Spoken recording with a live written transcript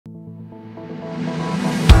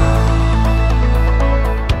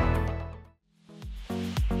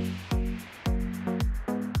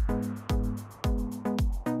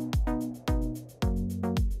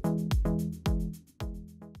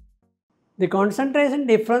The concentration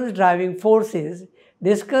difference driving forces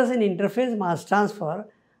discussed in interface mass transfer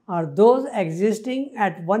are those existing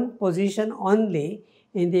at one position only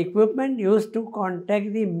in the equipment used to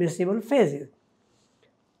contact the immiscible phases.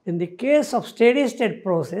 In the case of steady-state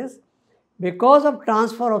process, because of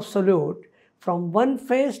transfer of solute from one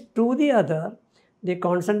phase to the other, the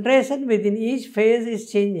concentration within each phase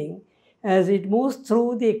is changing as it moves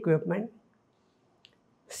through the equipment.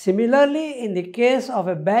 Similarly, in the case of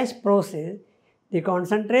a batch process, the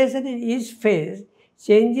concentration in each phase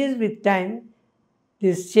changes with time.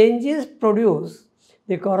 These changes produce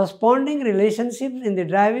the corresponding relationships in the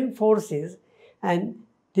driving forces, and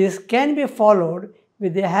this can be followed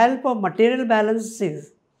with the help of material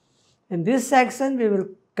balances. In this section, we will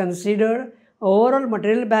consider overall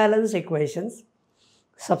material balance equations.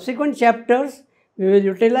 Subsequent chapters, we will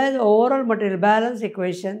utilize overall material balance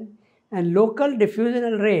equation and local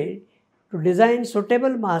diffusional rate to design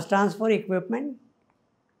suitable mass transfer equipment.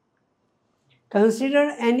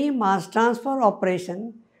 Consider any mass transfer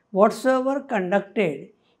operation whatsoever conducted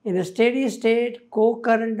in a steady-state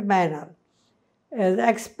co-current manner. As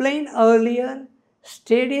explained earlier,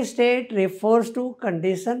 steady state refers to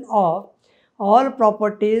condition of all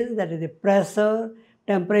properties, that is the pressure,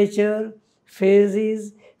 temperature,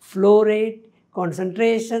 phases, flow rate,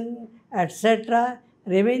 concentration, etc.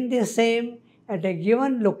 remain the same at a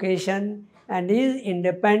given location and is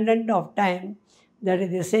independent of time, that is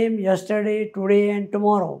the same yesterday, today and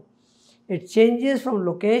tomorrow. It changes from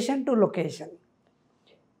location to location.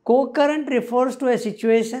 Co-current refers to a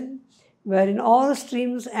situation wherein all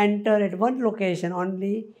streams enter at one location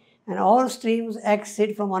only and all streams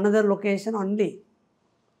exit from another location only.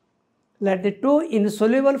 Let the two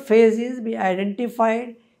insoluble phases be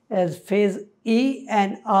identified as phase E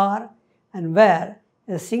and R, and where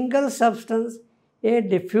a single substance A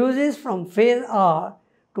diffuses from phase R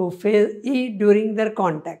to phase E during their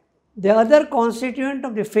contact. The other constituent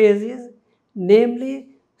of the phases, namely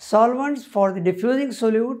solvents for the diffusing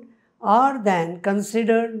solute, are then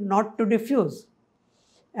considered not to diffuse.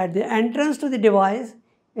 At the entrance to the device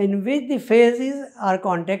in which the phases are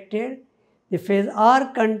contacted, the phase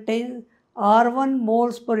R contains R1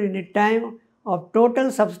 moles per unit time of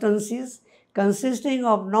total substances consisting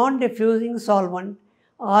of non-diffusing solvent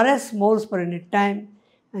Rs moles per unit time,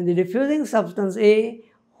 and the diffusing substance A,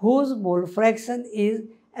 whose mole fraction is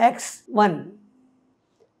X1.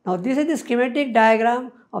 Now this is the schematic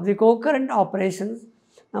diagram of the co-current operations.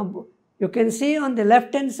 Now you can see on the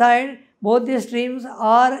left hand side both the streams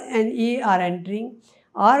R and E are entering.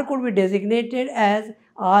 R could be designated as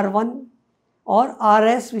R1 or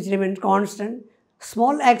Rs, which remains constant,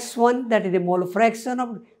 small x1, that is the mole fraction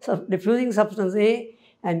of diffusing substance A,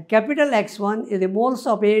 and capital X1 is the moles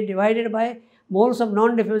of A divided by moles of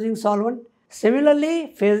non-diffusing solvent.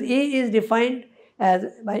 Similarly, phase E is defined as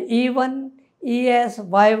by E1, ES,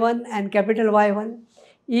 Y1 and capital Y1.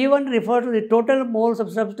 E1 refers to the total moles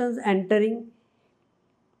of substance entering.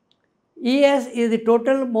 ES is the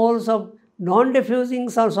total moles of non-diffusing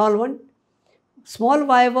solvent. Small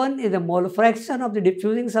y1 is the mole fraction of the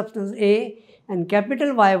diffusing substance A, and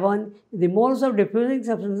capital Y1 is the moles of diffusing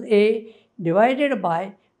substance A divided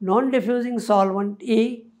by non-diffusing solvent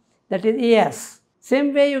E, that is ES.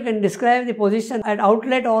 Same way you can describe the position at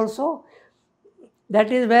outlet also.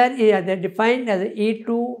 That is where they are defined as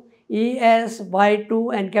E2, ES,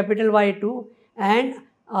 Y2 and capital Y2, and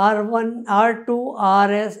R1, R2,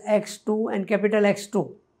 RS, X2 and capital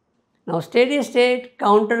X2. Now steady state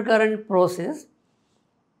countercurrent process.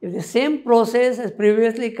 If the same process as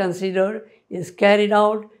previously considered is carried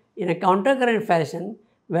out in a countercurrent fashion,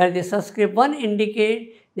 where the subscript 1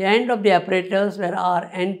 indicate the end of the apparatus where R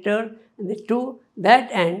entered and the to that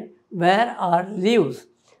end where R leaves.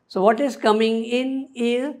 So what is coming in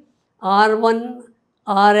is R1,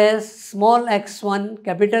 RS, small x1,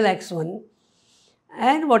 capital X1,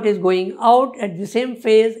 and what is going out at the same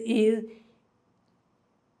phase is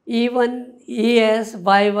E1, ES,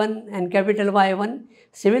 Y1 and capital Y1.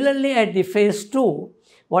 Similarly, at the phase 2,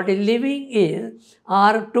 what is leaving is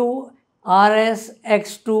R2, RS,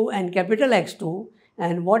 X2 and capital X2,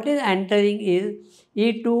 and what is entering is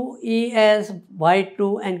E2, ES,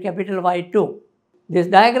 Y2 and capital Y2. This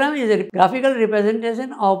diagram is a graphical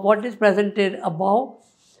representation of what is presented above.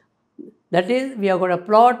 That is, we are going to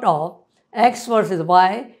plot of X versus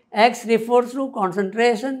Y. X refers to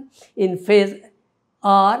concentration in phase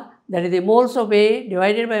R, that is the moles of A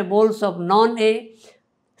divided by moles of non-A.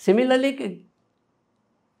 Similarly,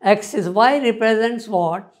 X is Y represents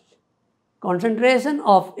what? Concentration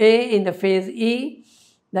of A in the phase E,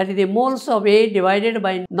 that is the moles of A divided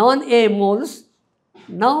by non-A moles.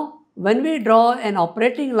 Now, When we draw an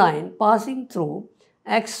operating line passing through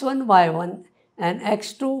x1, y1 and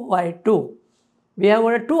x2, y2, we have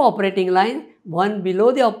got two operating lines, one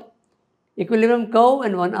below the equilibrium curve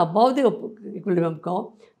and one above the equilibrium curve.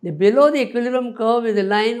 The below the equilibrium curve is a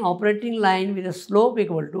line, operating line with a slope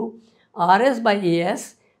equal to Rs by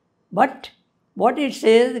Es, but what it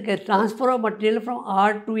says, the transfer of material from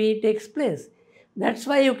R to E takes place. That's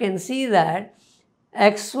why you can see that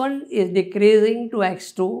x1 is decreasing to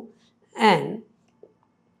x2 and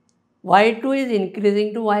y2 is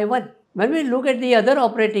increasing to y1. When we look at the other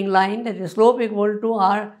operating line, that is slope equal to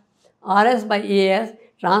Rs by Es,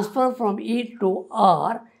 transfer from E to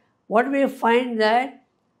R, what we find that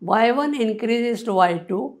y1 increases to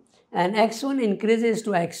y2 and x1 increases to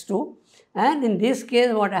x2, and in this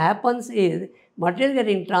case what happens is material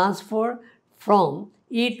getting transferred from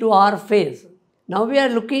E to R phase. Now we are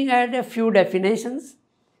looking at a few definitions.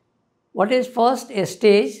 What is first? A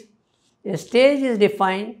stage. A stage is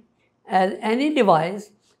defined as any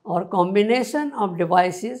device or combination of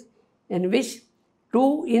devices in which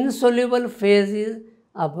two insoluble phases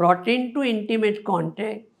are brought into intimate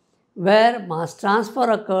contact, where mass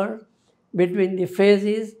transfer occurs between the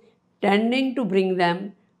phases tending to bring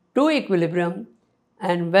them to equilibrium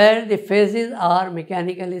and where the phases are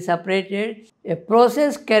mechanically separated. A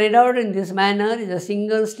process carried out in this manner is a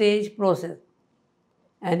single stage process.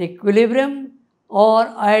 An equilibrium or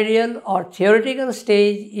ideal or theoretical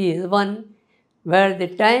stage is one where the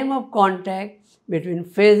time of contact between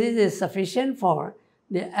phases is sufficient for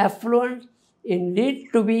the effluent indeed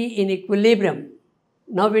to be in equilibrium.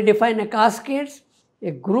 Now we define a cascade,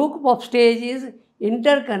 a group of stages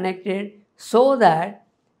interconnected so that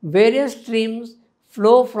various streams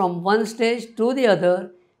flow from one stage to the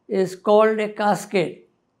other is called a cascade.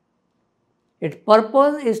 Its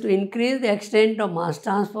purpose is to increase the extent of mass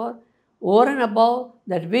transfer over and above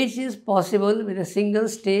that which is possible with a single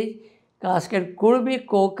stage. Cascade could be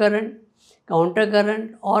co-current,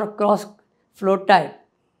 counter-current or cross-flow type.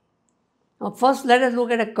 Now first let us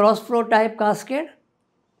look at a cross-flow type cascade.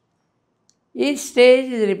 Each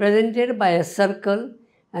stage is represented by a circle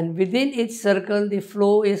and within each circle the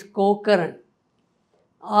flow is co-current.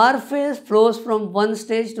 R phase flows from one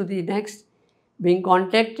stage to the next, being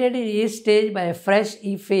contacted in each stage by a fresh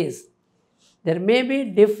E phase. There may be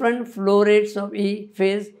different flow rates of E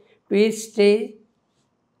phase to each stage.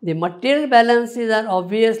 The material balances are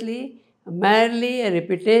obviously merely a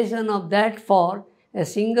repetition of that for a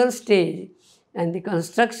single stage, and the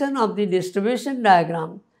construction of the distribution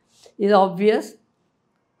diagram is obvious.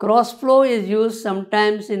 Cross flow is used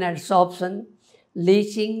sometimes in adsorption,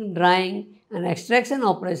 leaching, drying and extraction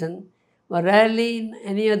operation, but rarely in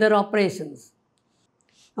any other operations.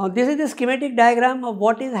 Now this is the schematic diagram of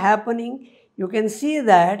what is happening. You can see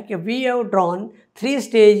that we have drawn three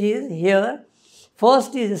stages here.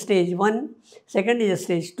 First is stage 1, second is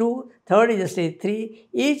stage 2, third is stage 3.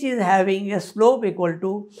 Each is having a slope equal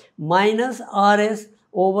to minus Rs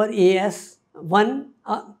over Es1,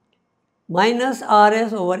 minus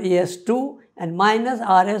Rs over Es2 and minus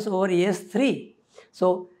Rs over Es3.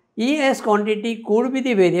 So Es quantity could be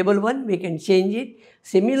the variable one, we can change it.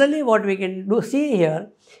 Similarly, what we can see here,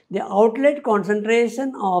 the outlet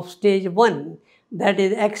concentration of stage 1, that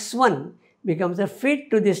is X1, becomes a fit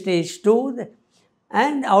to the stage 2,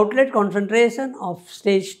 and outlet concentration of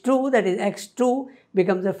stage 2, that is X2,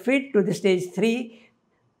 becomes a fit to the stage 3,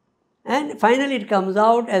 and finally it comes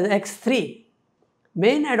out as X3.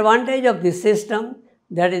 Main advantage of this system,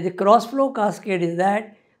 that is the cross flow cascade, is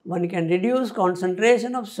that one can reduce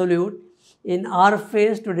concentration of solute in R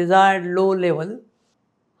phase to desired low level.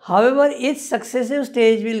 However, each successive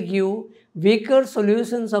stage will give weaker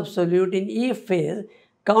solutions of solute in E phase.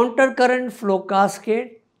 Countercurrent flow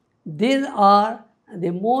cascade, these are the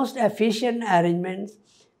most efficient arrangements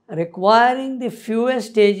requiring the fewest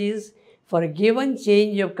stages for a given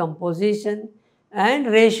change of composition and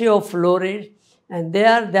ratio of flow rate, and they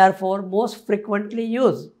are therefore most frequently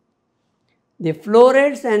used. The flow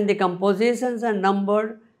rates and the compositions are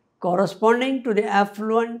numbered corresponding to the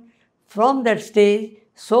effluent from that stage,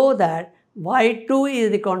 so that Y2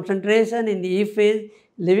 is the concentration in the E phase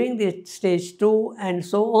leaving the stage 2 and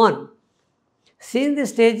so on. Since the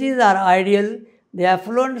stages are ideal, the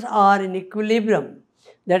effluents are in equilibrium,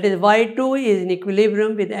 that is Y2 is in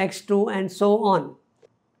equilibrium with X2 and so on.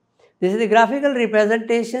 This is the graphical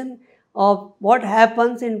representation of what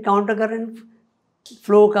happens in countercurrent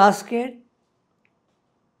flow cascade.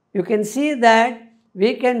 You can see that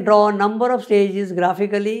we can draw a number of stages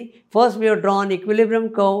graphically. First we have drawn equilibrium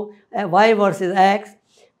curve y versus x,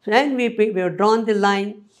 and we have drawn the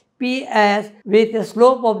line PS with the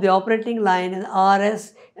slope of the operating line as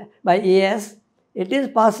Rs by ES, it is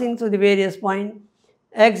passing through the various points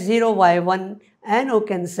x0, y1, and you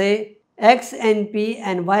can say xnp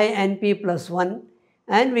and ynp plus 1,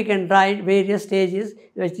 and we can write various stages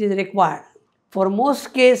which is required. For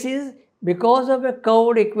most cases, because of a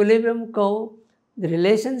curved equilibrium curve, the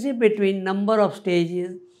relationship between number of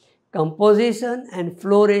stages, composition and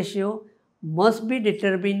flow ratio must be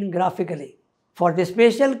determined graphically. For the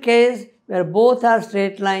special case where both are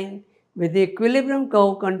straight line with the equilibrium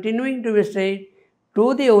curve continuing to be straight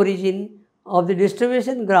to the origin of the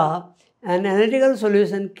distribution graph, an analytical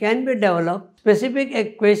solution can be developed. Specific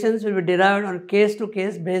equations will be derived on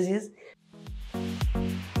case-to-case basis